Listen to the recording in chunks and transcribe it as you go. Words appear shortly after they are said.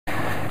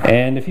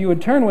And if you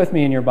would turn with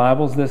me in your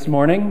Bibles this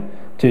morning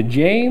to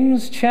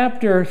James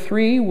chapter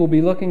 3, we'll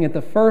be looking at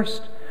the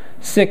first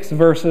 6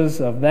 verses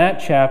of that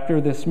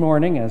chapter this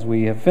morning as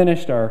we have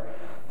finished our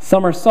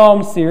Summer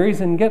Psalm series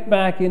and get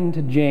back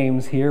into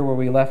James here where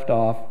we left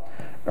off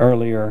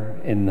earlier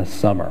in the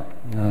summer.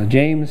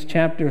 James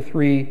chapter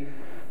 3,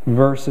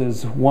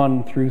 verses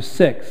 1 through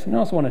 6. And I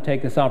also want to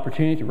take this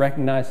opportunity to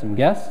recognize some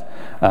guests.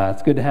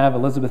 It's good to have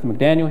Elizabeth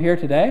McDaniel here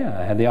today.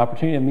 I had the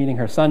opportunity of meeting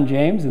her son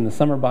James in the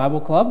Summer Bible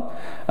Club,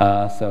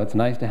 so it's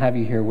nice to have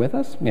you here with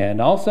us.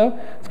 And also,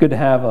 it's good to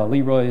have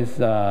Leroy's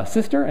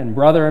sister and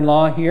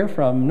brother-in-law here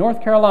from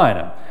North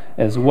Carolina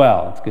as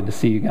well. It's good to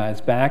see you guys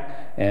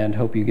back, and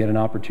hope you get an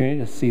opportunity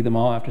to see them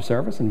all after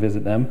service and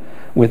visit them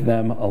with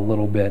them a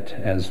little bit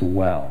as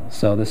well.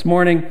 So this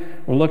morning,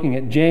 we're looking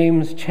at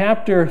James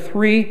chapter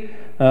 3,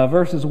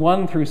 verses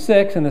 1 through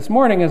 6. And this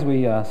morning, as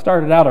we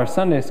started out our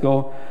Sunday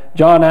school,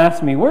 John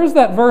asked me, where's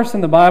that verse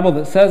in the Bible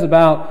that says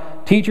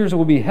about teachers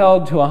will be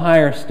held to a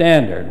higher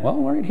standard? Well,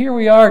 right here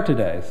we are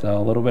today. So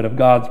a little bit of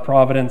God's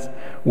providence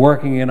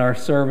working in our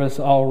service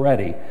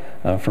already,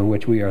 for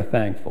which we are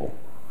thankful.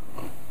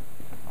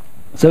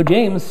 So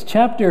James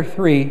chapter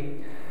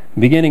 3,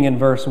 beginning in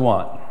verse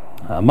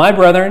 1. My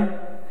brethren,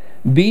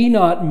 be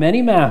not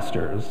many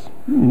masters,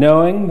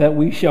 knowing that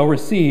we shall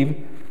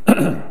receive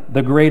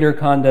the greater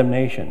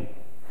condemnation.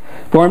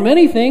 For in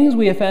many things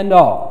we offend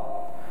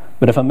all.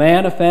 But if a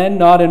man offend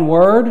not in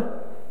word,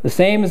 the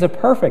same is a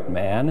perfect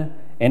man,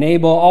 and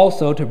able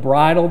also to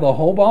bridle the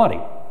whole body.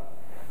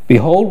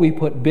 Behold, we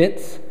put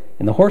bits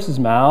in the horses'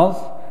 mouths,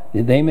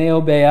 that they may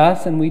obey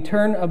us, and we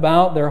turn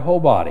about their whole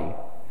body.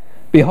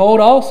 Behold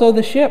also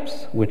the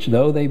ships, which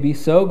though they be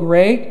so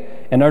great,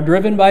 and are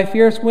driven by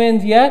fierce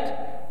winds,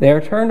 yet they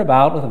are turned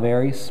about with a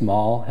very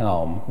small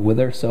helm,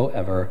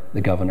 whithersoever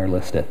the governor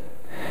listeth.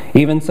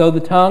 Even so the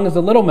tongue is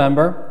a little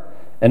member,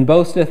 and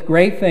boasteth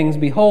great things.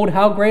 Behold,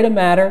 how great a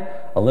matter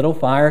a little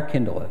fire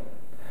kindleth.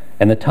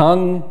 And the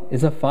tongue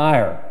is a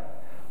fire,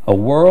 a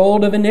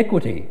world of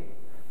iniquity.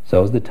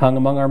 So is the tongue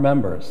among our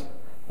members,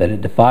 that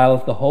it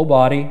defileth the whole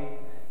body,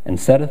 and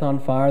setteth on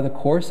fire the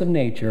course of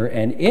nature,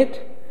 and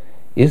it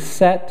is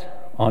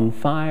set on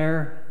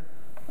fire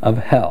of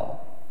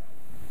hell.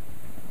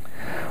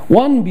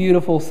 One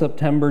beautiful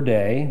September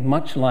day,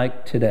 much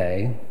like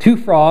today, 2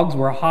 frogs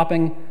were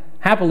hopping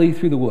happily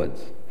through the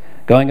woods,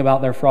 going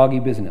about their froggy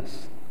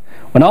business,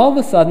 when all of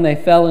a sudden they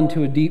fell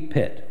into a deep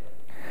pit.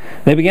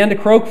 They began to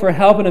croak for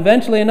help, and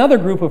eventually another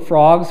group of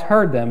frogs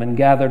heard them and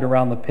gathered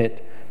around the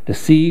pit to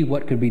see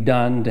what could be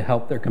done to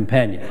help their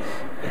companions.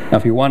 Now,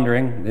 if you're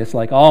wondering, this,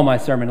 like all my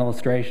sermon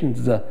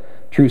illustrations, is a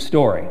true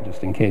story,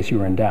 just in case you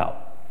were in doubt.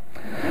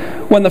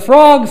 When the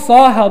frogs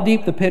saw how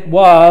deep the pit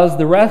was,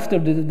 the rest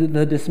of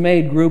the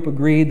dismayed group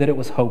agreed that it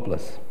was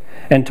hopeless,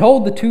 and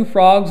told the 2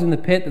 frogs in the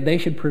pit that they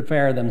should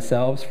prepare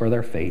themselves for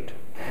their fate,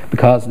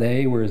 because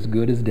they were as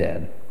good as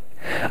dead.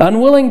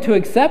 Unwilling to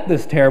accept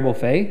this terrible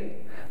fate,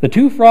 the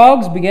 2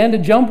 frogs began to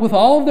jump with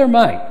all of their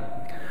might.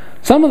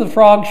 Some of the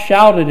frogs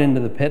shouted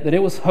into the pit that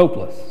it was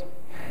hopeless,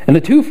 and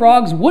the 2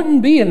 frogs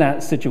wouldn't be in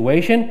that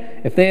situation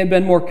if they had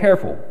been more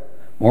careful,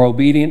 more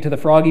obedient to the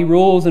froggy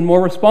rules, and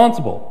more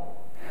responsible.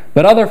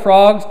 But other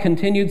frogs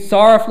continued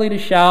sorrowfully to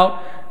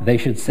shout they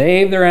should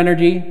save their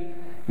energy,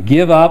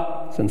 give up,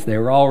 since they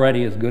were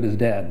already as good as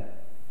dead.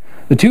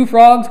 The 2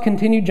 frogs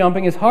continued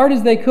jumping as hard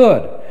as they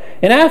could,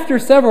 and after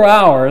several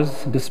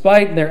hours,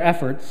 despite their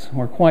efforts,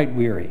 were quite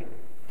weary.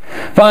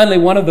 Finally,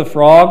 one of the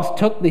frogs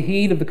took the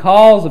heed of the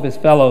calls of his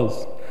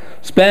fellows.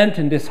 Spent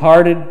and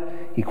disheartened,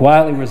 he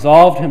quietly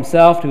resolved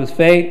himself to his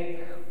fate,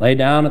 lay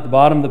down at the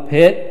bottom of the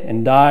pit,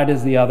 and died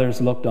as the others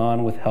looked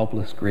on with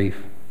helpless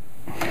grief.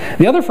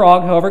 The other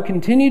frog, however,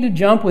 continued to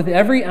jump with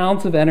every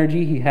ounce of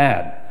energy he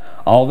had,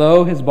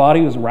 although his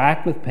body was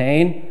racked with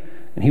pain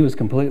and he was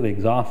completely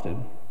exhausted.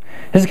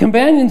 His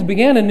companions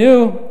began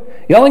anew,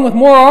 yelling with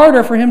more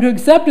ardor for him to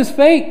accept his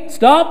fate,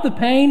 stop the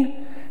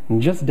pain,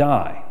 and just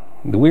die.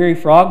 The weary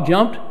frog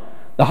jumped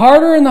the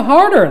harder and the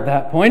harder at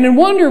that point, and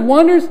wonder of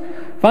wonders,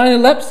 finally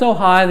leapt so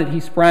high that he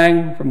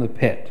sprang from the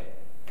pit.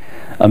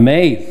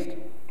 Amazed,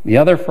 the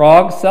other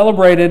frogs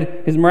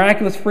celebrated his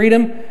miraculous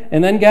freedom,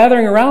 and then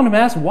gathering around him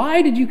asked,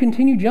 why did you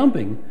continue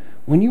jumping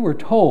when you were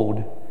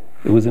told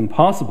it was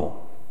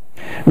impossible?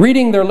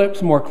 Reading their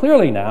lips more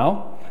clearly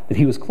now, that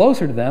he was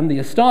closer to them, the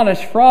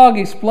astonished frog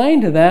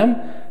explained to them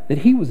that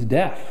he was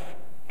deaf,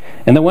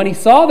 and that when he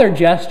saw their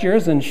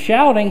gestures and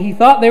shouting, he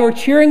thought they were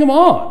cheering him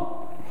on.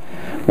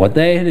 What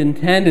they had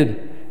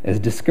intended as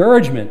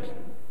discouragement,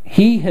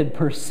 he had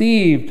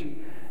perceived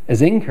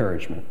as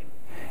encouragement,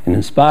 and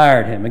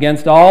inspired him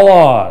against all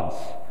odds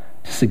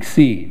to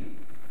succeed.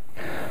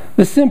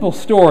 This simple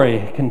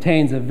story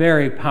contains a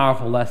very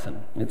powerful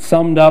lesson. It's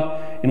summed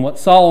up in what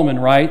Solomon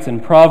writes in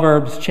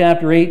Proverbs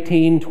chapter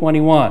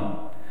 18:21.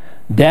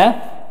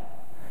 Death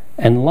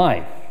and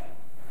life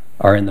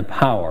are in the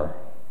power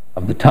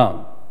of the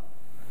tongue.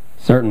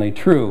 Certainly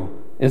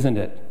true, isn't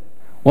it?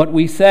 What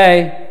we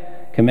say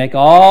can make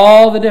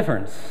all the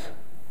difference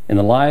in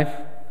the life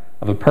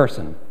of a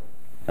person,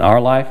 in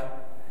our life,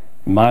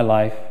 in my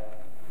life,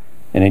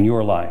 and in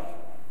your life.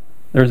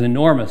 There's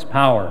enormous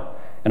power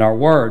in our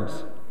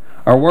words.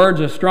 Our words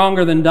are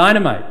stronger than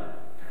dynamite.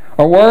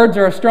 Our words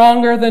are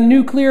stronger than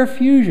nuclear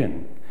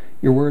fusion.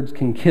 Your words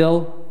can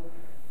kill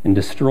and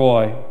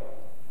destroy.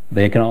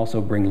 They can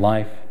also bring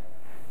life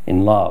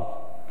in love.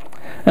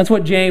 That's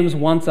what James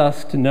wants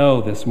us to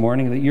know this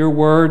morning, that your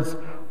words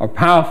are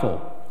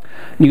powerful.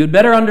 And you had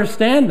better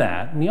understand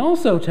that. And he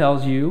also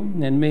tells you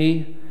and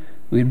me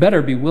we'd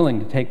better be willing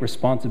to take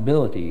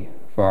responsibility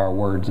for our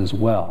words as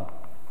well.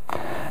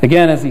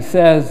 Again, as he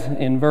says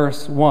in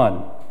verse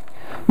 1,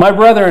 "My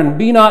brethren,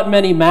 be not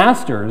many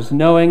masters,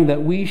 knowing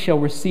that we shall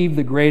receive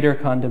the greater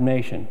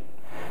condemnation.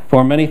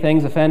 For many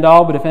things offend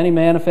all, but if any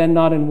man offend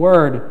not in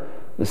word,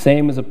 the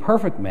same is a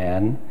perfect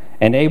man,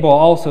 and able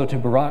also to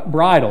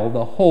bridle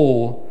the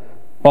whole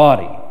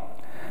body."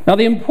 Now,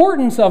 the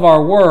importance of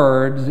our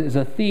words is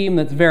a theme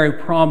that's very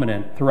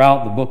prominent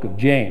throughout the book of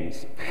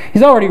James.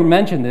 He's already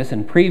mentioned this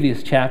in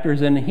previous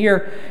chapters, and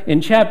here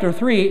in chapter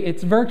 3,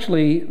 it's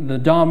virtually the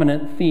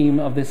dominant theme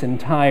of this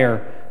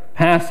entire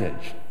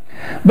passage.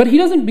 But he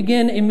doesn't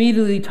begin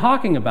immediately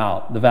talking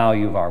about the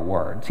value of our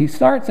words. He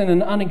starts in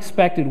an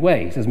unexpected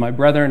way. He says, "My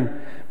brethren,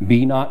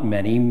 be not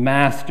many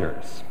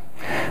masters."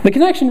 The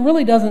connection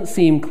really doesn't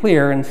seem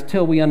clear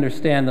until we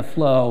understand the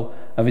flow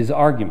of his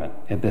argument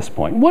at this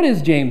point. What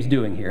is James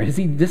doing here? Is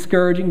he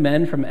discouraging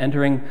men from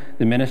entering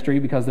the ministry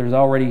because there's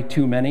already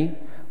too many?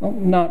 Well,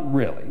 not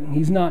really.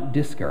 He's not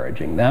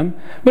discouraging them,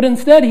 but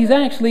instead he's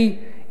actually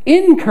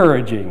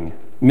encouraging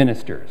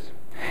ministers.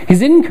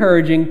 He's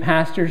encouraging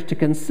pastors to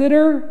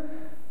consider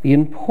the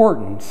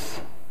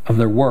importance of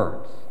their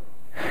words.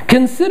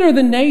 Consider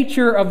the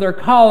nature of their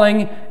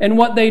calling and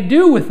what they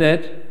do with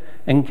it,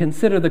 and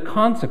consider the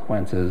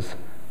consequences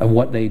of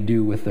what they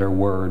do with their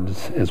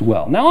words as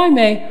well. Now, I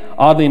may,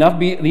 oddly enough,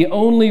 be the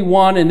only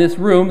one in this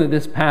room that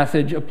this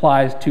passage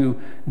applies to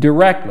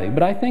directly,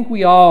 but I think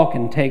we all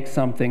can take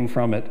something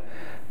from it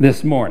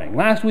this morning.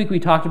 Last week we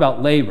talked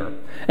about labor,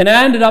 and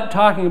I ended up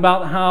talking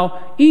about how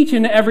each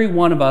and every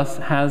one of us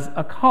has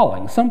a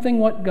calling, something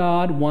what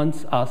God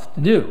wants us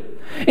to do.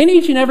 And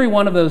each and every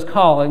one of those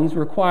callings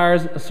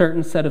requires a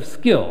certain set of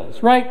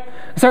skills, right?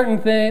 A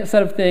certain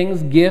set of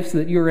things, gifts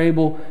that you're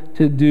able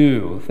to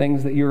do,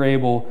 things that you're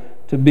able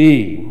to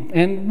be.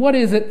 And what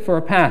is it for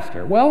a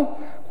pastor? Well,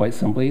 quite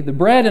simply, the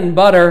bread and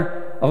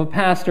butter of a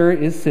pastor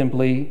is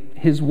simply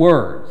his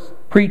words.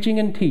 Preaching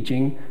and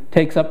teaching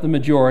takes up the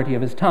majority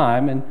of his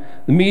time, and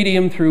the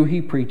medium through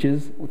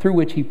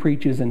which he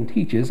preaches and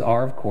teaches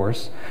are, of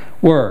course,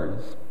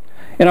 words.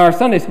 In our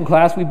Sunday school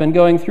class, we've been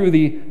going through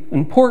the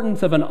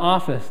importance of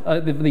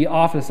the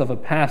office of a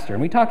pastor.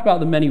 And we talked about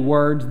the many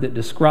words that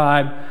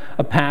describe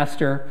a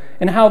pastor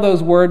and how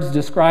those words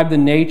describe the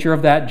nature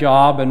of that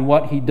job and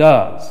what he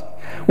does.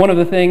 One of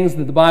the things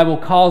that the Bible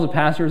calls a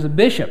pastor is a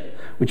bishop,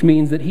 which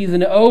means that he's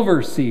an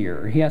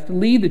overseer. He has to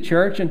lead the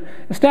church and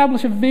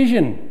establish a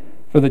vision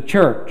for the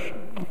church.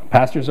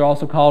 Pastors are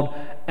also called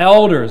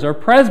elders or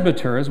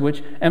presbyters,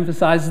 which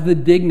emphasizes the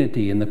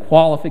dignity and the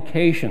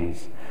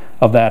qualifications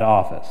of that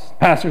office.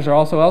 Pastors are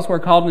also elsewhere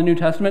called in the New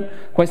Testament,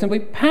 quite simply,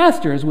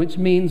 pastors, which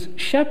means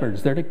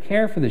shepherds. They're to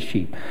care for the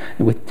sheep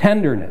with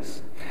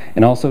tenderness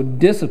and also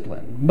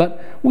discipline.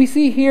 But we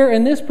see here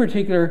in this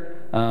particular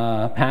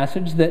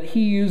passage that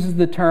he uses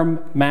the term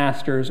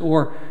masters,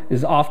 or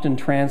is often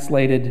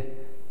translated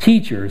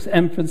teachers,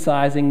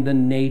 emphasizing the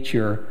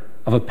nature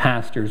of a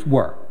pastor's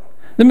work.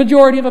 The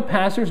majority of a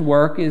pastor's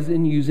work is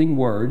in using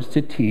words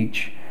to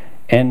teach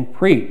and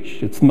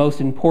preach. It's the most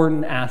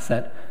important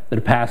asset that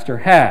a pastor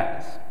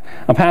has.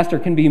 A pastor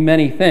can be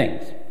many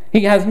things.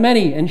 He has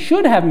many and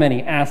should have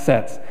many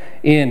assets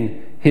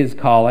in his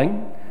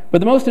calling, but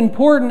the most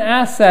important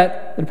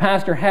asset that a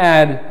pastor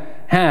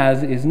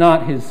has is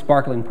not his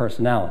sparkling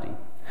personality,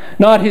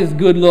 not his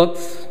good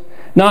looks,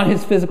 not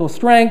his physical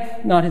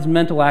strength, not his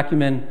mental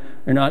acumen,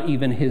 or not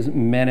even his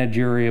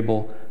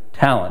managerial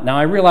talent. Now,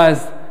 I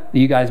realize that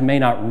you guys may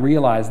not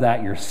realize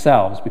that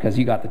yourselves because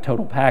you got the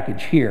total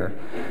package here,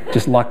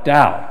 just lucked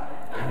out.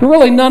 But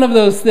really, none of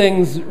those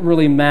things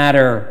really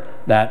matter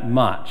that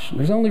much.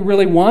 There's only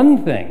really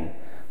one thing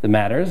that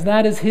matters.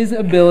 That is his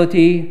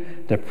ability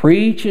to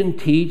preach and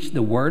teach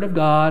the Word of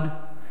God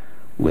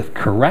with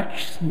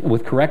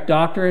correct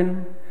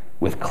doctrine,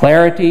 with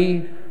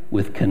clarity,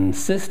 with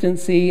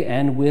consistency,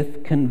 and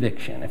with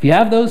conviction. If you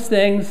have those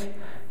things,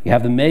 you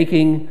have the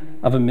making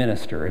of a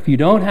minister. If you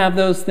don't have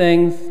those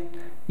things,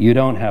 you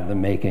don't have the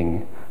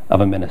making of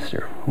a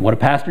minister. What a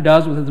pastor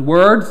does with his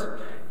words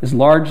is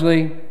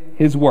largely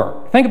his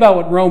work. Think about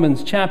what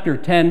Romans chapter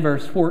 10,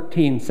 verse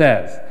 14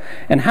 says.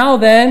 "And how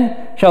then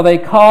shall they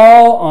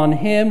call on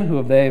him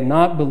whom they have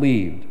not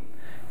believed?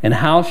 And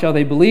how shall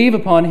they believe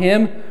upon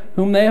him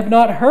whom they have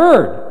not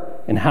heard?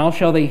 And how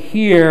shall they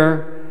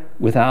hear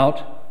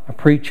without a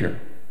preacher?"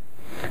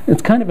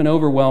 It's kind of an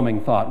overwhelming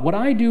thought. What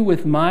I do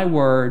with my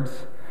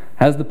words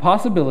has the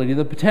possibility,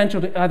 the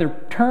potential to either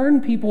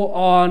turn people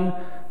on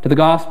to the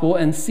gospel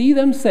and see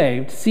them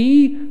saved,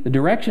 see the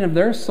direction of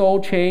their soul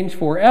change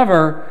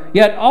forever,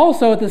 yet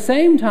also at the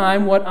same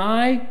time what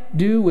I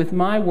do with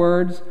my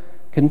words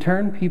can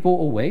turn people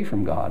away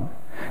from God,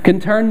 can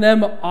turn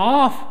them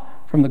off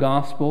from the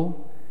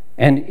gospel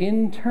and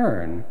in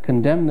turn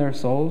condemn their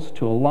souls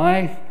to a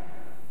life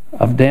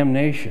of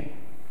damnation.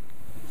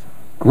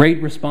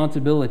 Great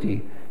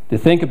responsibility to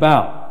think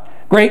about.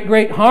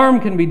 Great harm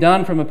can be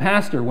done from a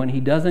pastor when he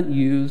doesn't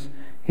use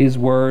his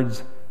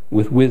words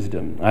with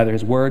wisdom, either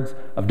his words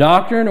of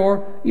doctrine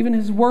or even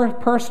his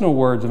personal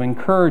words of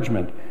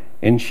encouragement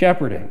in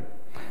shepherding.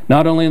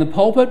 Not only in the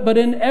pulpit, but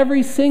in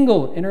every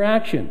single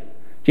interaction.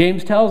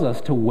 James tells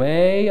us to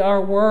weigh our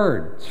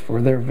words,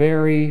 for they're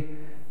very,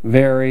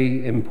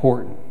 very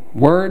important.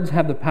 Words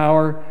have the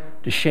power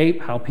to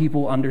shape how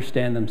people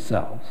understand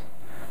themselves.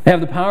 They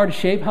have the power to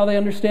shape how they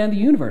understand the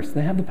universe.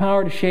 They have the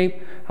power to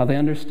shape how they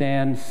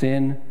understand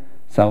sin,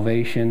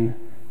 salvation,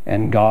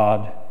 and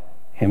God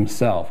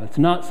Himself. It's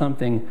not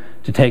something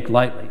to take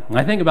lightly.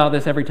 I think about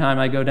this every time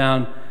I go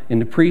down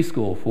into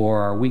preschool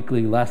for our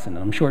weekly lesson.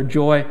 I'm sure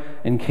Joy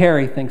and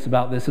Carrie thinks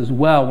about this as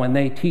well when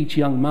they teach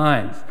young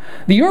minds.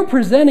 That you're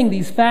presenting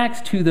these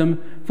facts to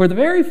them for the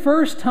very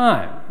first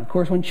time. Of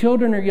course, when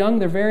children are young,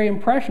 they're very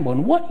impressionable.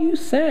 And what you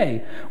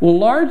say will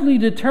largely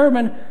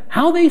determine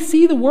how they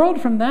see the world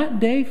from that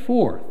day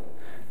forth.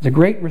 There's a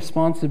great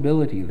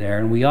responsibility there,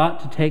 and we ought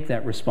to take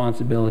that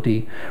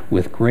responsibility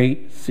with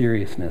great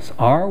seriousness.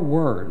 Our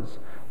words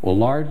will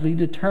largely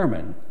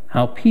determine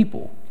how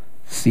people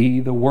see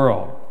the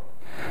world.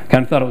 I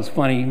kind of thought it was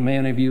funny.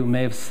 Many of you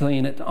may have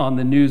seen it on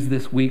the news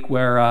this week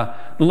where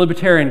the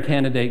Libertarian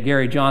candidate,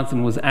 Gary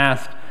Johnson, was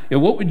asked,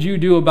 what would you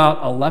do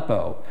about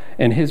Aleppo?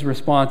 And his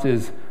response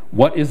is,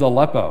 what is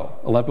Aleppo?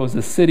 Aleppo is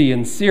a city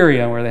in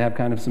Syria where they have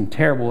kind of some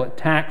terrible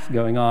attacks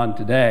going on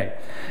today.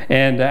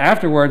 And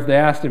afterwards they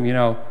asked him,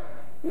 are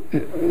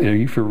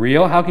you for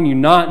real? How can you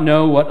not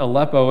know what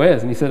Aleppo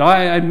is? And he said,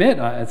 I admit,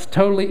 it's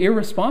totally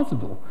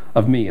irresponsible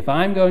of me. If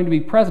I'm going to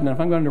be president, if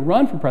I'm going to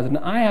run for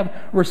president, I have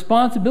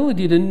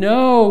responsibility to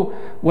know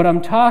what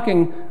I'm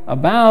talking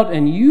about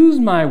and use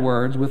my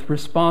words with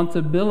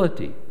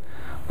responsibility.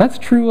 That's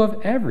true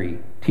of every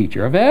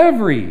teacher, of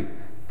every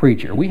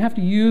preacher. We have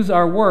to use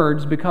our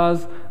words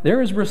because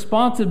there is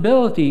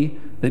responsibility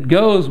that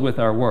goes with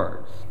our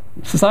words.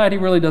 Society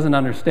really doesn't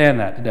understand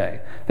that today.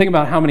 Think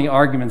about how many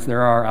arguments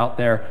there are out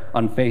there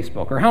on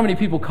Facebook, or how many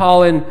people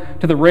call in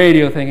to the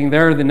radio thinking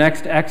they're the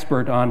next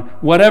expert on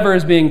whatever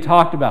is being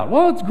talked about.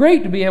 Well, it's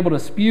great to be able to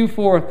spew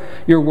forth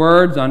your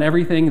words on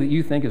everything that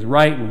you think is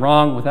right and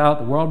wrong without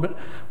the world, but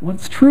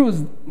what's true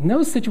is in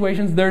those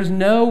situations there's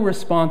no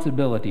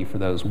responsibility for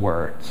those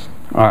words.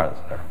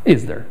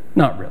 Is there?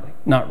 Not really.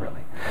 Not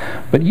really.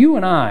 But you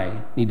and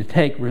I need to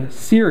take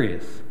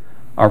serious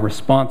our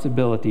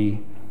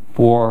responsibility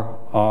for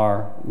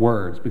our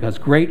words, because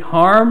great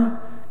harm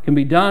can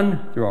be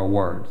done through our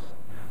words,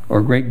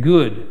 or great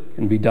good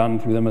can be done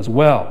through them as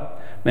well.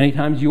 Many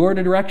times your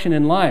direction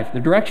in life, the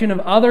direction of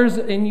others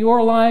in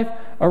your life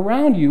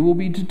around you, will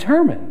be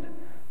determined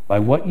by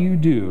what you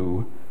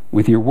do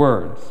with your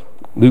words.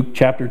 Luke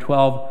chapter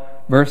 12,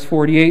 verse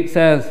 48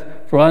 says,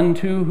 "For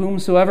unto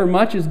whomsoever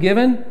much is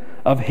given,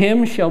 of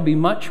him shall be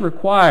much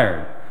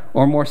required."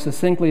 Or more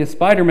succinctly, as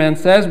Spider-Man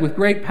says, with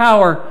great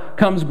power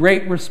comes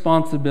great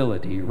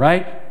responsibility,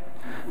 right?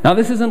 Now,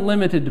 this isn't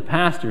limited to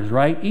pastors,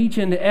 right? Each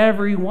and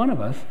every one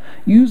of us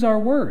use our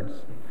words.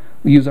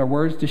 We use our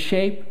words to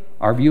shape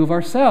our view of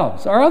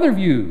ourselves, our other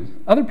views,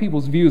 other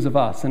people's views of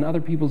us, and other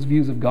people's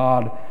views of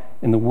God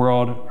in the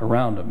world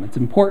around them. It's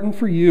important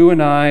for you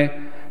and I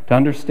to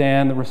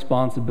understand the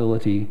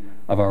responsibility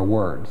of our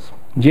words.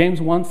 James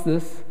wants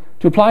this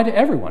to apply to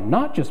everyone,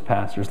 not just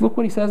pastors. Look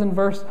what he says in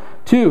verse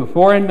 2.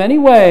 For in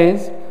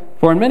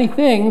many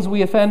things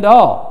we offend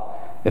all.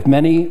 If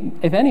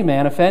any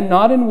man offend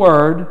not in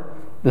word,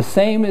 the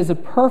same is a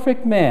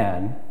perfect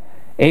man,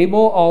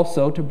 able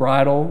also to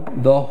bridle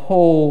the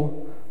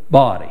whole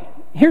body.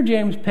 Here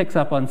James picks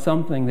up on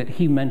something that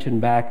he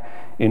mentioned back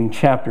in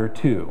chapter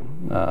 2,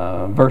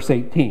 verse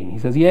 18. He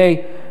says,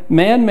 "Yea,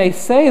 man may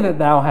say that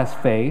thou hast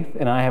faith,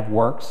 and I have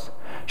works.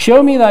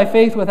 Show me thy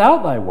faith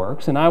without thy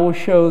works, and I will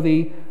show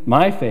thee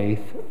my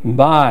faith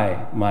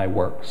by my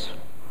works."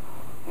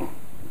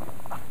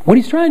 What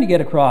he's trying to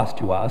get across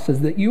to us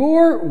is that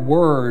your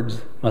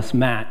words must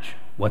match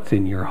what's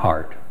in your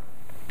heart.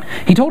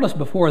 He told us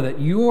before that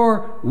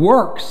your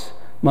works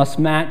must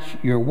match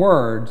your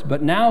words,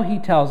 but now he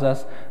tells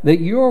us that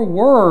your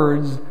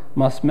words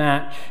must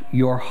match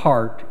your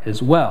heart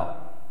as well.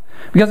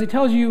 Because he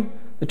tells you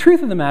the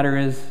truth of the matter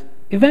is,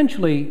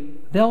 eventually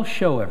they'll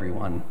show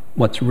everyone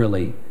what's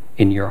really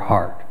in your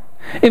heart.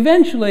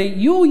 Eventually,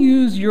 you'll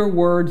use your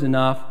words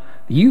enough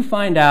that you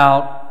find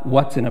out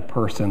what's in a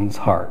person's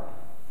heart,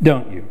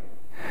 don't you?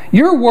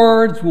 Your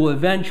words will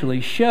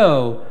eventually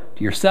show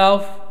to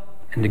yourself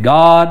and to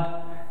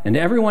God and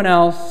to everyone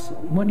else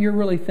what you're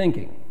really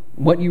thinking,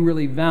 what you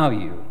really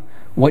value,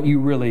 what you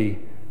really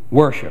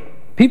worship.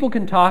 People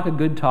can talk a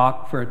good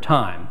talk for a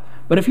time,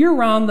 but if you're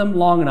around them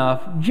long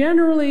enough,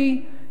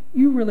 generally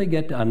you really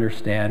get to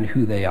understand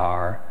who they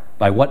are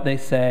by what they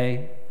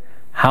say,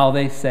 how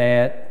they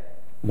say it,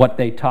 what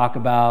they talk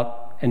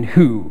about, and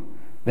who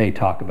they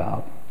talk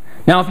about.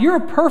 Now, if you're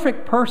a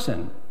perfect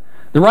person,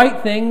 The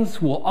right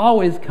things will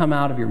always come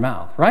out of your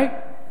mouth,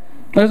 right?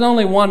 There's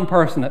only one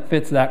person that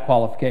fits that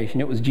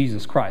qualification. It was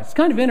Jesus Christ. It's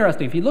kind of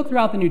interesting. If you look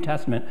throughout the New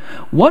Testament,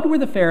 what were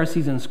the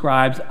Pharisees and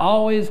scribes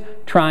always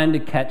trying to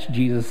catch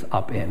Jesus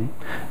up in?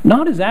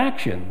 Not his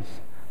actions,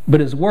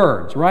 but his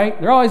words, right?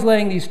 They're always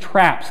laying these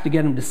traps to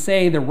get him to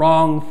say the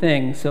wrong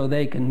thing so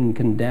they can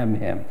condemn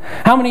him.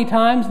 How many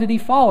times did he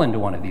fall into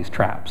one of these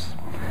traps?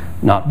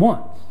 Not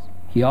once.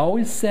 He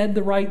always said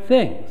the right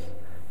things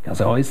because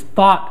he always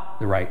thought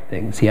the right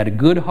things. He had a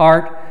good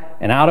heart,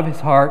 and out of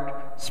his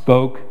heart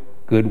spoke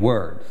good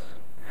words.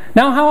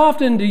 Now, how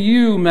often do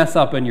you mess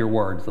up in your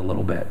words a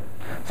little bit?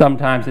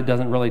 Sometimes it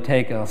doesn't really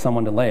take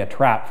someone to lay a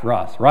trap for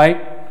us,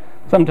 right?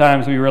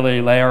 Sometimes we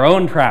really lay our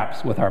own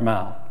traps with our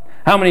mouth.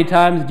 How many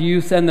times do you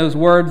send those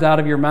words out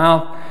of your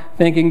mouth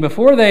thinking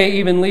before they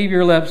even leave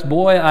your lips,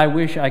 boy, I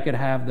wish I could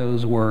have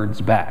those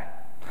words back?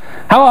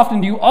 How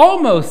often do you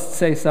almost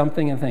say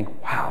something and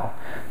think, wow,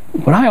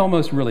 would I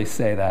almost really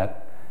say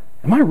that?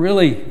 Am I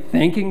really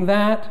thinking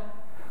that?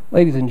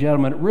 Ladies and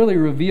gentlemen, it really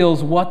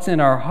reveals what's in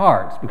our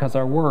hearts because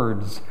our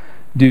words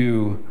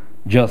do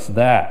just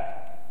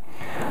that.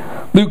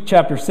 Luke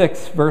chapter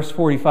 6, verse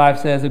 45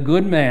 says, a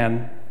good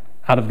man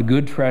out of the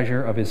good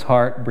treasure of his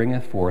heart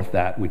bringeth forth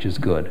that which is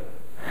good.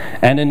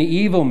 And an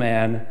evil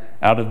man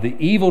out of the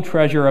evil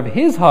treasure of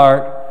his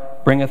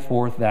heart bringeth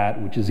forth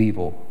that which is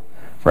evil.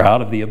 For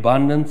out of the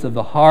abundance of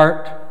the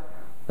heart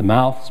the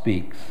mouth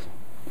speaks.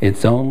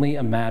 It's only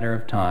a matter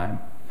of time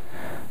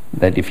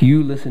that if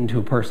you listen to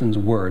a person's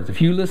words, if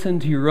you listen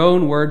to your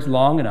own words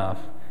long enough,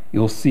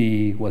 you'll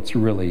see what's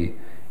really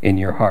in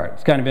your heart.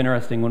 It's kind of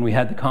interesting. When we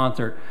had the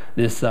concert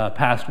this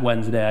past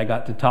Wednesday, I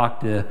got to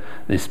talk to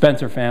the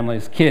Spencer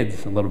family's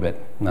kids a little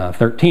bit,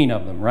 13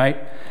 of them, right?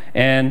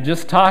 And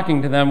just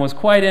talking to them was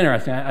quite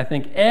interesting. I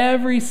think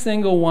every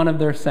single one of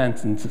their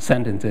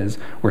sentences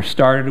were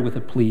started with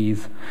a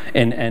please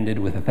and ended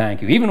with a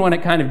thank you, even when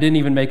it kind of didn't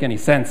even make any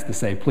sense to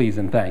say please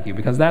and thank you,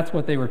 because that's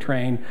what they were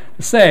trained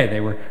to say.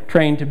 They were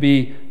trained to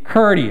be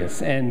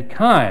courteous and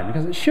kind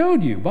because it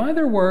showed you by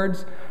their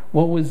words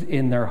what was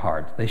in their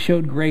heart. They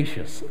showed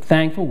gracious,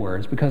 thankful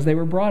words because they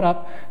were brought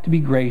up to be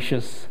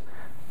gracious,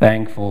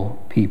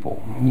 thankful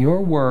people. Your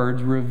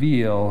words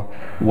reveal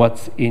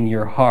what's in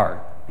your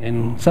heart.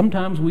 And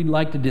sometimes we'd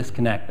like to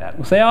disconnect that.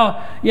 We'll say,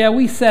 oh, yeah,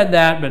 we said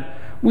that, but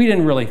we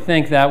didn't really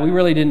think that. We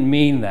really didn't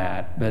mean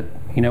that. But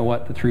you know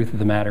what? The truth of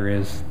the matter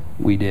is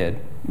we did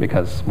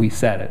because we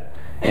said it.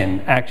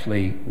 And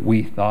actually,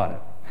 we thought it.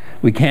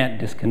 We can't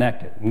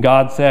disconnect it. And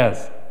God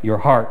says your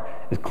heart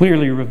is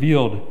clearly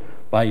revealed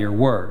by your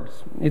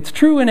words. It's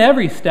true in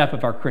every step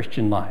of our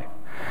Christian life.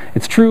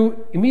 It's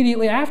true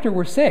immediately after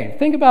we're saved.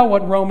 Think about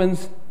what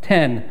Romans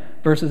 10,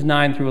 verses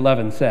 9 through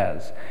 11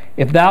 says.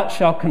 If thou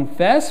shalt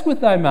confess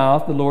with thy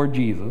mouth the Lord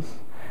Jesus,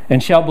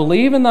 and shalt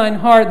believe in thine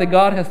heart that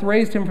God hath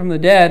raised him from the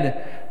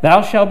dead,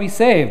 thou shalt be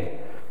saved.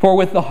 For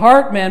with the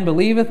heart man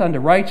believeth unto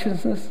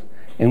righteousness,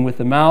 and with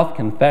the mouth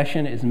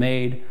confession is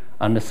made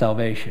unto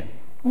salvation.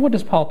 What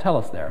does Paul tell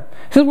us there?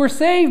 He says we're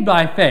saved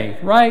by faith,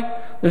 right?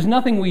 There's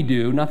nothing we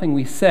do, nothing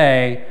we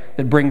say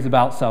that brings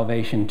about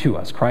salvation to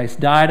us. Christ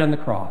died on the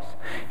cross.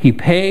 He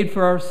paid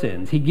for our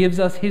sins. He gives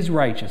us his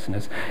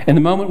righteousness. And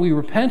the moment we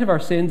repent of our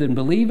sins and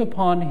believe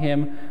upon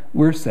him,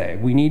 we're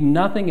saved. We need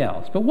nothing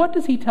else. But what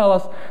does he tell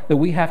us that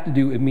we have to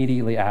do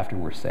immediately after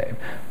we're saved?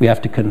 We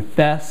have to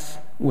confess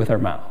with our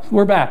mouths.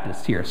 We're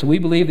Baptists here, so we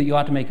believe that you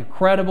ought to make a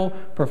credible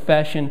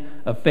profession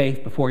of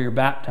faith before you're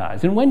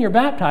baptized. And when you're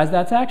baptized,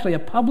 that's actually a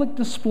public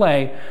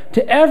display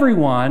to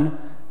everyone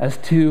as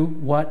to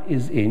what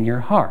is in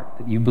your heart,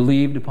 that you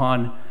believed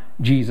upon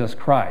Jesus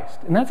Christ.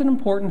 And that's an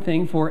important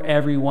thing for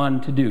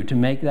everyone to do, to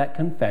make that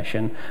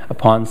confession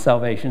upon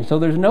salvation. So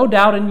there's no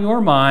doubt in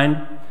your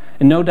mind,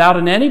 and no doubt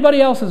in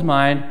anybody else's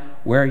mind,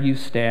 where you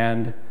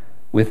stand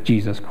with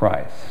Jesus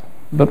Christ.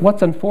 But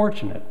what's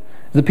unfortunate,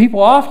 the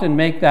people often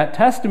make that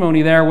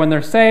testimony there when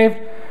they're saved,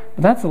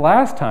 but that's the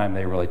last time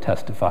they really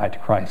testify to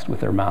Christ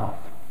with their mouth.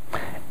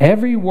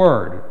 Every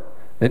word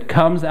that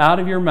comes out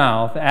of your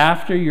mouth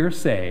after you're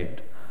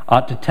saved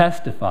ought to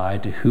testify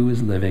to who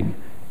is living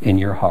in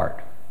your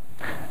heart.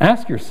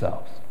 Ask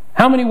yourselves,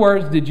 how many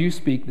words did you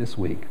speak this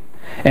week?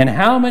 And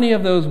how many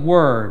of those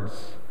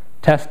words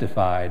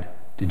testified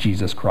to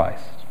Jesus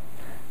Christ?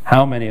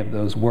 How many of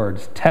those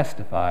words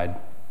testified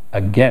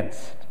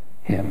against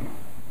him?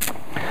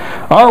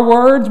 Our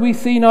words, we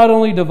see, not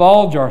only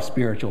divulge our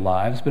spiritual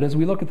lives, but as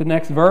we look at the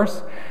next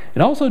verse,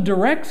 it also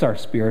directs our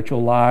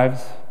spiritual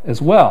lives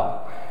as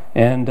well.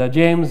 And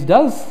James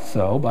does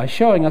so by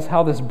showing us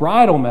how this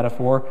bridle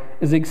metaphor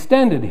is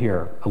extended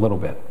here a little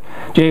bit.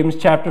 James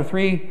chapter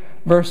 3,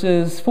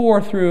 verses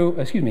 3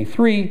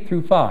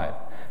 through 5.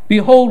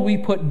 Behold, we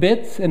put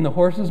bits in the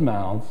horses'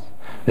 mouths,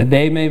 that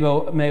they may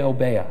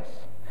obey us.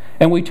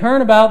 And we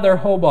turn about their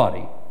whole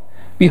body.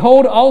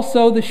 Behold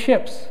also the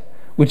ships,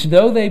 which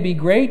though they be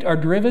great, are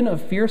driven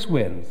of fierce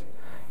winds,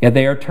 yet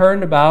they are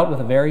turned about with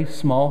a very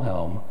small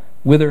helm,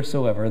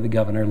 whithersoever the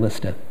governor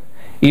listeth.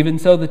 Even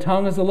so the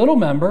tongue is a little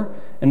member,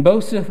 and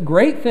boasteth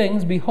great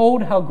things.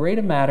 Behold, how great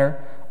a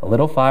matter a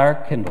little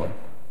fire kindleth.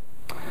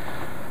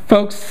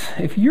 Folks,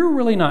 if you're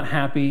really not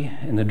happy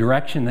in the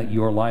direction that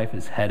your life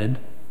is headed,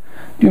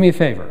 do me a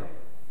favor.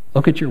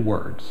 Look at your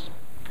words.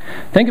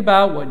 Think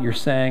about what you're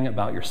saying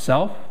about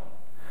yourself,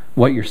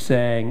 what you're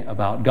saying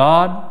about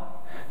God.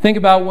 Think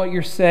about what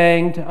you're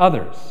saying to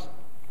others.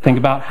 Think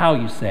about how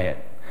you say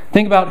it.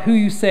 Think about who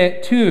you say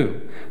it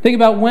to. Think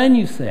about when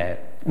you say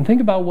it. And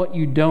think about what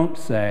you don't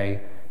say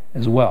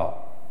as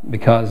well.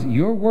 Because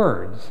your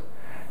words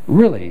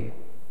really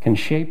can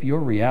shape your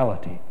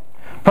reality.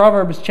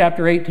 Proverbs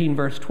chapter 18,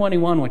 verse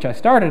 21, which I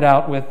started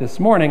out with this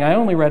morning, I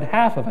only read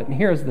half of it, and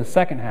here's the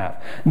second half.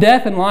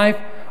 Death and life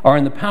are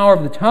in the power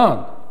of the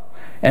tongue,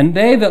 and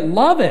they that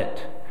love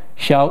it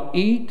shall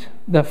eat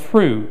the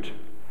fruit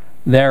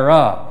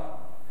thereof.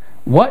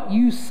 What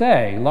you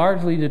say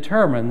largely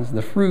determines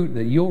the fruit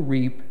that you'll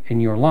reap in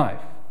your life.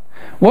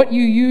 What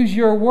you use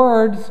your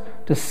words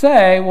to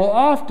say will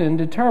often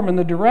determine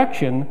the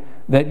direction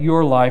that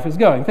your life is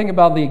going. Think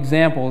about the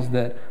examples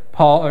that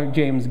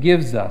James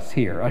gives us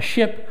here. A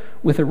ship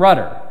with a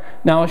rudder.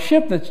 Now, a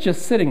ship that's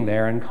just sitting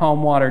there in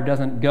calm water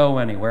doesn't go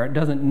anywhere. It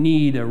doesn't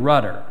need a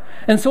rudder.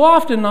 And so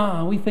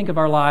often we think of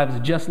our lives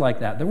just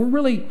like that we're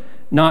really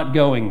not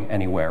going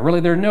anywhere.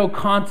 Really, there are no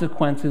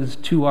consequences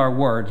to our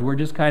words. We're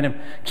just kind of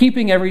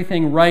keeping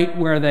everything right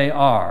where they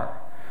are.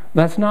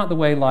 That's not the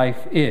way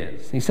life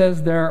is. He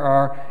says there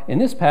are, in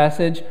this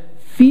passage,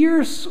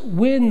 fierce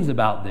winds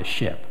about this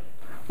ship.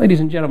 Ladies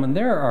and gentlemen,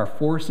 there are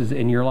forces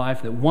in your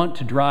life that want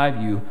to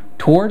drive you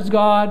towards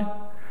God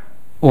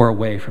or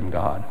away from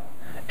God.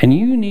 And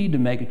you need to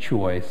make a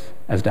choice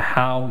as to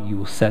how you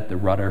will set the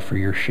rudder for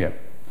your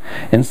ship.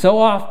 And so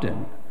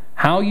often,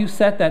 how you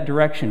set that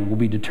direction will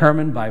be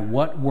determined by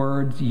what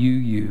words you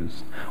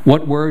use.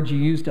 What words you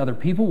use to other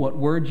people, what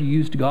words you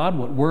use to God,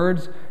 what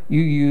words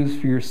you use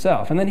for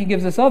yourself. And then he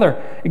gives this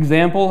other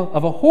example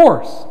of a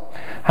horse.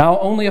 How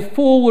only a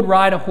fool would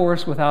ride a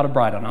horse without a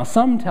bridle. Now,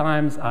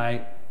 sometimes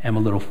I am a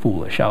little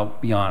foolish, I'll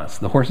be honest.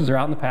 The horses are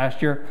out in the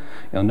pasture,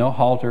 no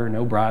halter,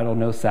 no bridle,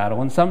 no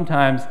saddle, and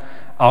sometimes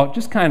I'll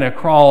just kind of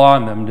crawl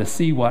on them to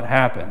see what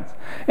happens.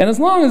 And as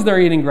long as they're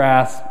eating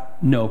grass,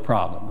 no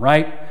problem,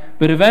 right?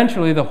 But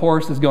eventually the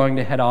horse is going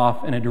to head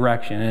off in a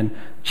direction, and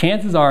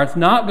chances are it's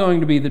not going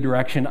to be the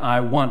direction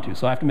I want to,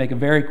 so I have to make a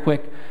very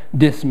quick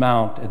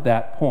dismount at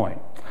that point.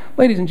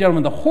 Ladies and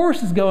gentlemen, the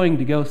horse is going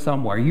to go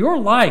somewhere. Your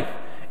life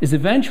is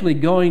eventually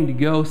going to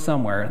go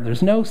somewhere.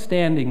 There's no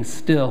standing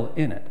still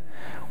in it.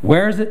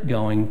 Where is it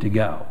going to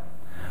go?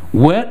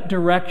 What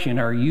direction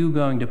are you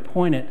going to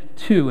point it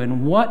to,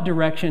 and what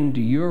direction do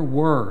your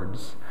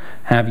words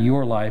have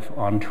your life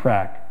on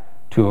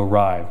track to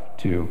arrive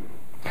to?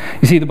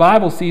 You see, the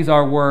Bible sees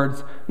our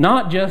words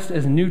not just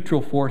as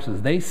neutral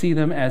forces, they see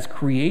them as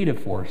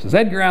creative forces.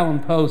 Edgar Allan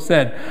Poe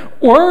said,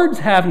 "Words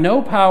have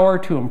no power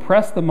to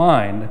impress the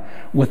mind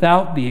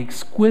without the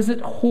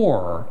exquisite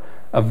horror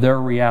of their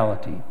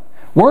reality."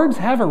 Words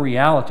have a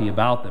reality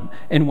about them,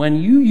 and when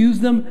you use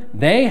them,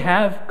 they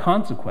have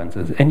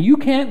consequences, and you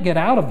can't get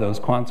out of those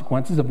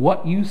consequences of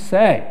what you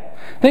say.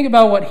 Think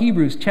about what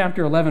Hebrews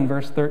chapter 11,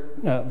 verse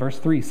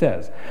 3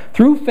 says.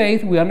 "Through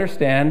faith we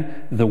understand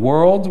the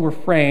worlds were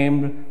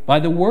framed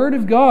by the word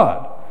of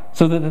God,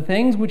 so that the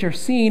things which are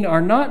seen are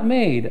not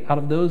made out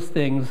of those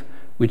things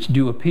which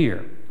do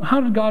appear."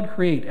 How did God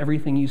create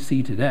everything you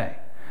see today?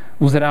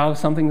 Was it out of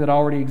something that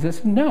already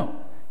existed? No.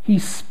 He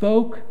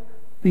spoke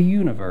the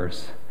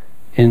universe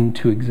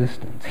into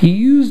existence. He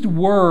used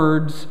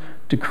words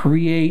to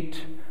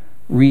create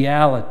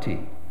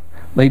reality.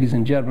 Ladies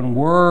and gentlemen,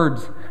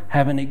 words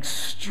have an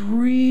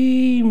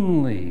extremely,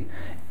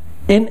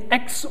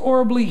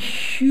 inexorably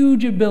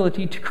huge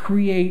ability to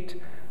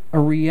create a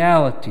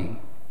reality.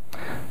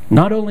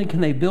 Not only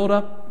can they build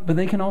up, but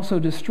they can also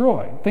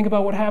destroy. Think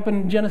about what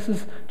happened in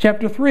Genesis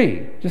chapter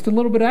 3, just a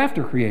little bit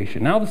after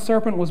creation. "Now the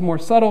serpent was more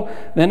subtle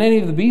than any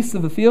of the beasts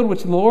of the field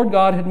which the Lord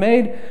God had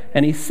made,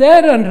 and he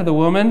said unto the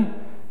woman,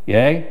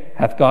 Yea,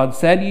 hath God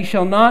said, Ye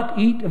shall not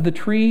eat of the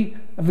tree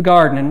of the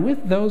garden." And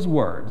with those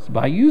words,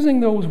 by using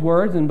those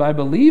words and by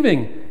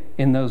believing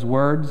in those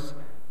words,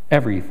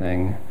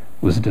 everything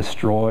was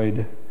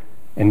destroyed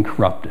and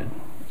corrupted.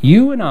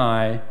 You and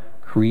I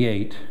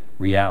create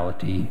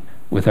reality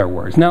with our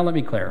words. Now let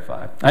me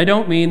clarify. I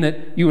don't mean that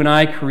you and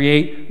I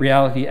create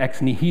reality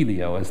ex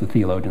nihilo, as the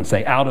theologians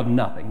say, out of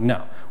nothing.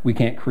 No, we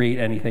can't create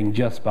anything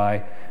just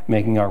by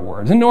making our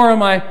words. And nor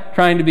am I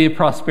trying to be a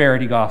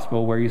prosperity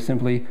gospel where you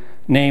simply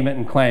name it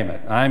and claim it.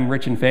 I'm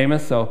rich and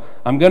famous, so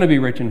I'm going to be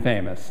rich and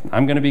famous.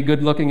 I'm going to be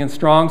good looking and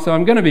strong, so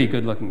I'm going to be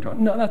good looking and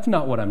strong. No, that's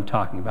not what I'm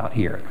talking about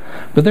here.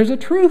 But there's a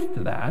truth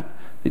to that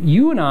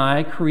you and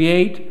I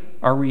create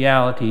our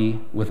reality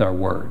with our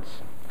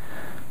words.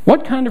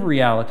 What kind of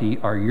reality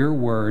are your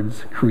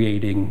words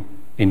creating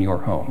in your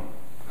home?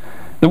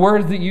 The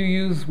words that you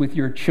use with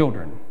your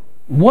children,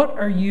 what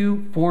are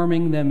you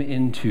forming them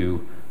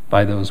into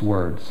by those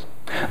words?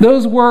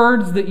 Those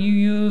words that you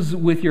use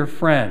with your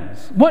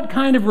friends, what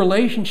kind of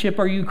relationship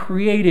are you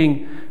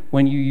creating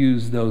when you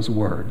use those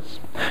words?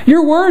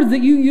 Your words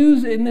that you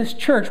use in this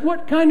church,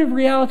 what kind of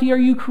reality are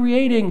you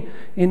creating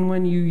in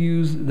when you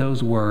use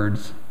those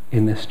words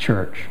in this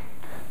church?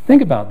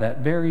 Think about that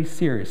very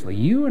seriously.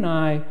 You and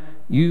I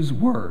use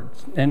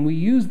words, and we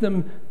use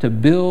them to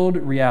build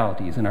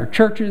realities in our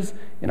churches,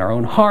 in our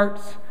own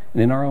hearts,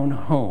 and in our own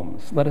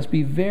homes. Let us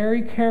be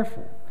very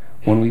careful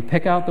when we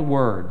pick out the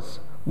words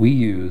we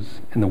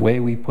use and the way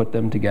we put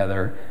them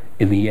together.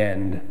 In the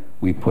end,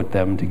 we put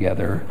them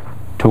together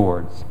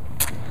towards.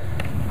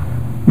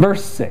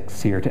 Verse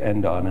 6 here to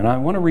end on, and I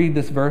want to read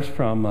this verse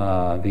from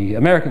the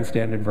American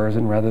Standard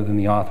Version rather than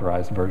the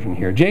Authorized Version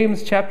here.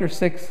 James chapter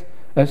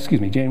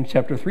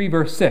 3,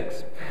 verse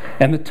 6.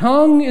 And the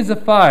tongue is a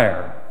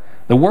fire.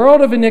 The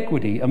world of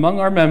iniquity among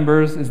our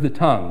members is the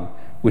tongue,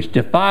 which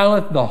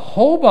defileth the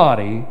whole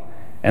body,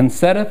 and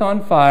setteth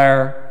on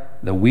fire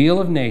the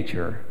wheel of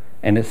nature,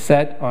 and is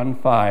set on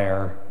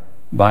fire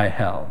by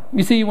hell.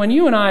 You see, when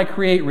you and I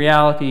create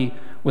reality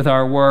with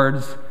our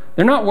words,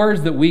 they're not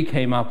words that we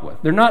came up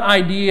with. They're not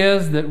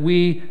ideas that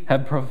we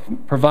have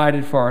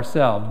provided for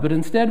ourselves, but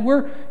instead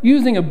we're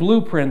using a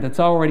blueprint that's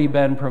already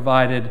been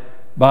provided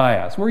by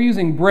us. We're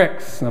using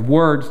bricks of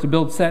words to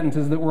build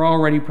sentences that were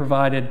already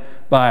provided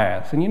by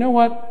us. And you know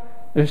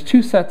what? There's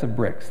two sets of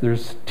bricks.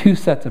 There's two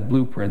sets of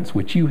blueprints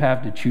which you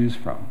have to choose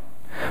from.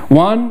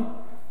 One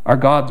are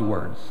God's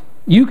words.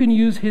 You can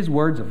use His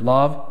words of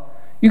love.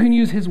 You can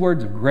use His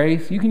words of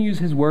grace. You can use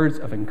His words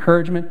of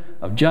encouragement,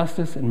 of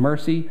justice and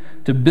mercy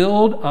to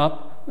build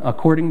up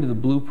according to the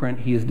blueprint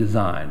He has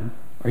designed.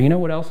 Or you know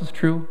what else is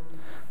true?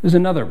 There's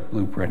another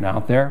blueprint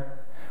out there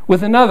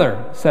with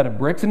another set of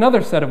bricks,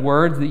 another set of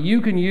words that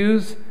you can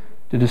use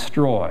to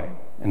destroy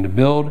and to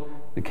build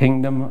the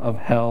kingdom of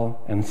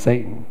hell and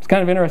Satan. It's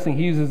kind of interesting.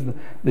 He uses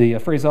the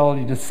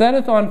phraseology, to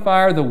setteth on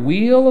fire the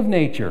wheel of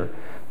nature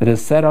that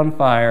is set on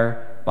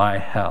fire by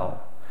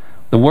hell.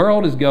 The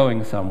world is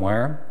going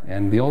somewhere,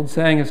 and the old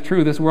saying is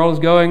true. This world is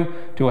going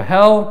to a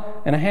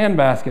hell and a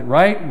handbasket,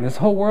 right? And this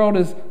whole world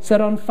is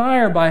set on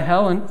fire by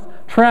hell and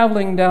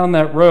traveling down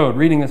that road.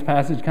 Reading this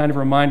passage kind of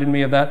reminded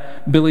me of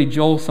that Billy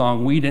Joel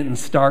song, We Didn't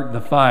Start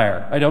the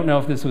Fire. I don't know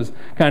if this was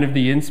kind of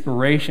the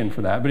inspiration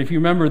for that, but if you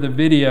remember the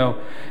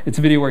video, it's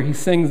a video where he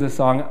sings this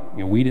song,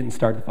 we didn't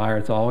start the fire,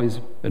 it's always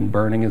been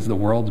burning as the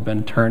world's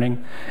been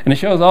turning. And it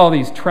shows all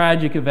these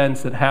tragic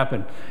events that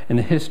happen in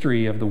the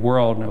history of the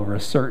world and over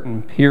a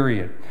certain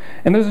period.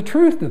 And there's a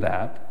truth to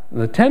that.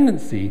 The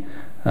tendency,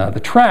 the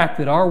track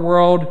that our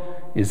world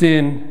is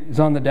in is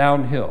on the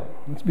downhill.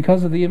 It's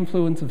because of the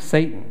influence of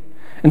Satan.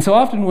 And so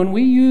often when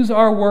we use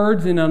our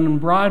words in an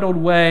unbridled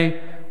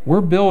way,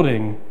 we're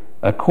building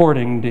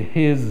according to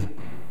his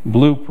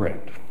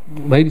blueprint.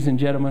 Ladies and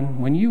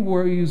gentlemen, when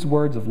you use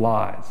words of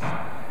lies,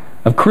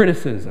 of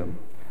criticism,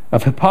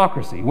 of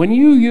hypocrisy, when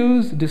you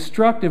use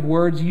destructive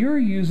words, you're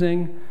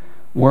using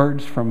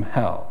words from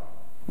hell.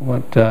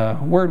 What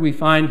word we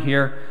find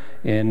here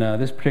in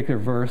this particular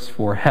verse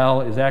for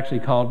hell is actually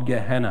called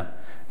Gehenna.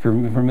 If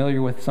you're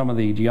familiar with some of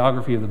the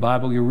geography of the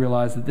Bible, you'll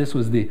realize that this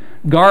was the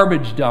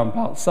garbage dump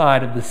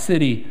outside of the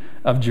city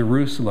of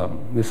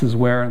Jerusalem. This is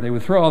where they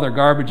would throw all their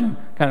garbage and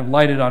kind of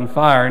light it on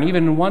fire. And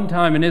even one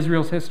time in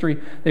Israel's history,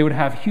 they would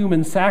have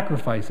human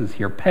sacrifices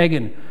here,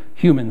 pagan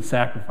human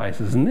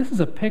sacrifices. And this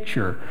is a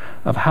picture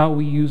of how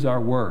we use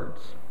our words.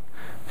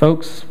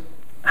 Folks,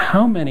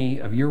 how many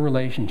of your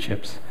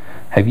relationships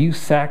have you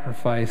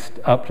sacrificed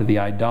up to the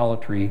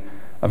idolatry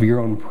of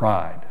your own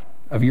pride,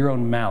 of your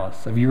own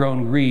malice, of your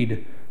own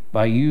greed,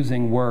 by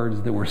using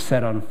words that were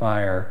set on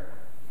fire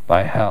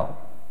by hell?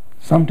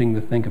 Something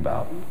to think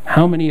about.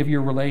 How many of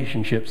your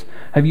relationships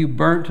have you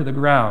burnt to the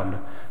ground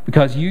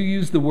because you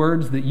used the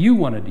words that you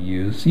wanted to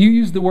use? You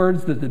used the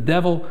words that the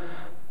devil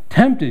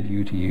tempted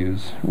you to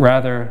use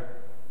rather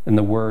than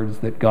the words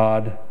that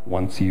God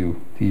wants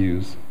you to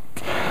use.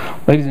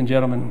 Ladies and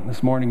gentlemen,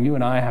 this morning you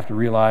and I have to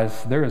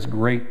realize there is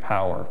great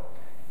power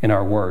in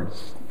our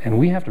words, and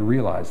we have to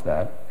realize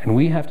that, and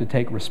we have to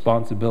take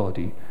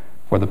responsibility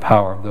for the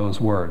power of those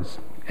words.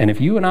 And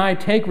if you and I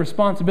take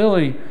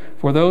responsibility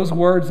for those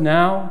words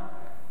now,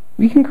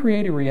 we can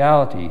create a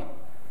reality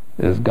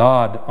that is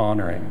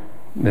God-honoring,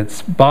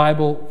 that's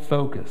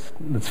Bible-focused,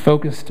 that's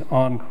focused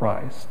on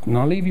Christ. And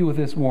I'll leave you with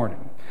this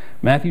warning.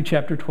 Matthew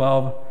chapter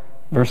 12,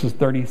 verses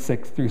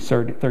 36 through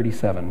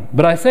 37.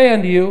 But I say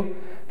unto you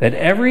that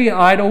every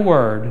idle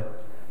word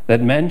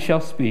that men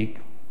shall speak,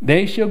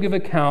 they shall give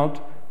account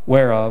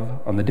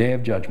whereof on the day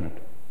of judgment.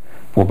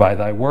 For by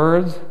thy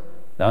words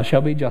thou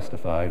shalt be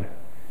justified,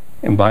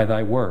 and by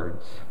thy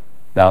words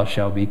thou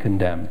shalt be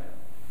condemned.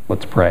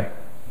 Let's pray.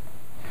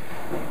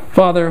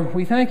 Father,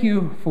 we thank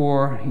you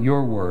for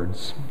your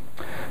words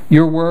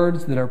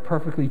that are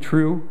perfectly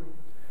true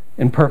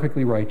and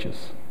perfectly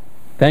righteous.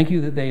 Thank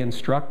you that they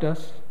instruct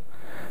us,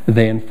 that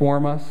they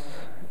inform us,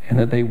 and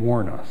that they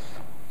warn us.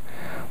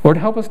 Lord,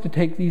 help us to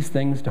take these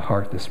things to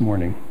heart this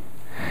morning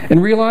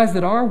and realize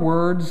that our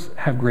words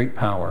have great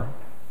power,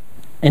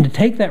 and to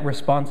take that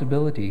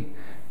responsibility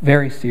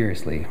very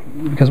seriously,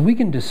 because we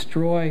can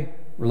destroy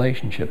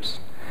relationships.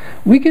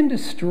 We can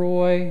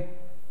destroy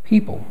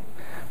people.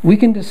 We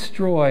can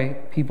destroy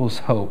people's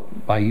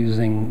hope by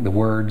using the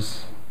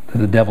words that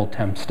the devil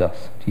tempts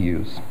us to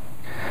use.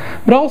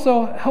 But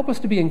also help us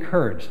to be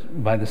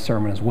encouraged by this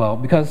sermon as well,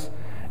 because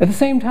At the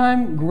same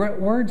time,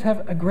 words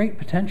have a great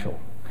potential.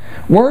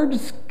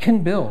 Words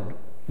can build.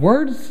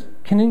 Words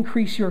can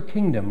increase your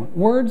kingdom.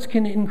 Words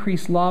can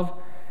increase love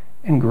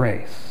and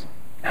grace.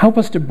 Help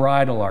us to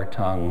bridle our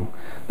tongue,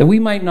 that we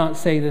might not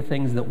say the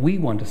things that we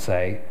want to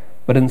say,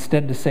 but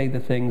instead to say the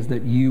things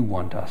that you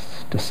want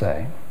us to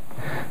say.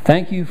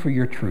 Thank you for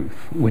your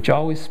truth, which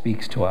always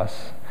speaks to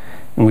us,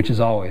 and which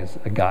is always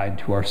a guide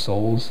to our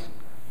souls,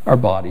 our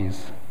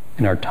bodies,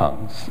 and our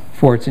tongues.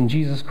 For it's in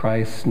Jesus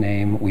Christ's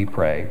name we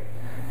pray.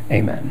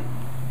 Amen.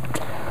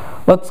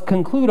 Let's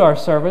conclude our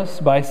service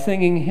by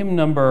singing hymn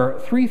number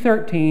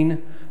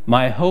 313,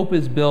 My Hope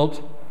is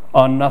Built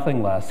on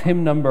Nothing Less.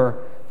 Hymn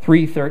number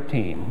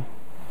 313.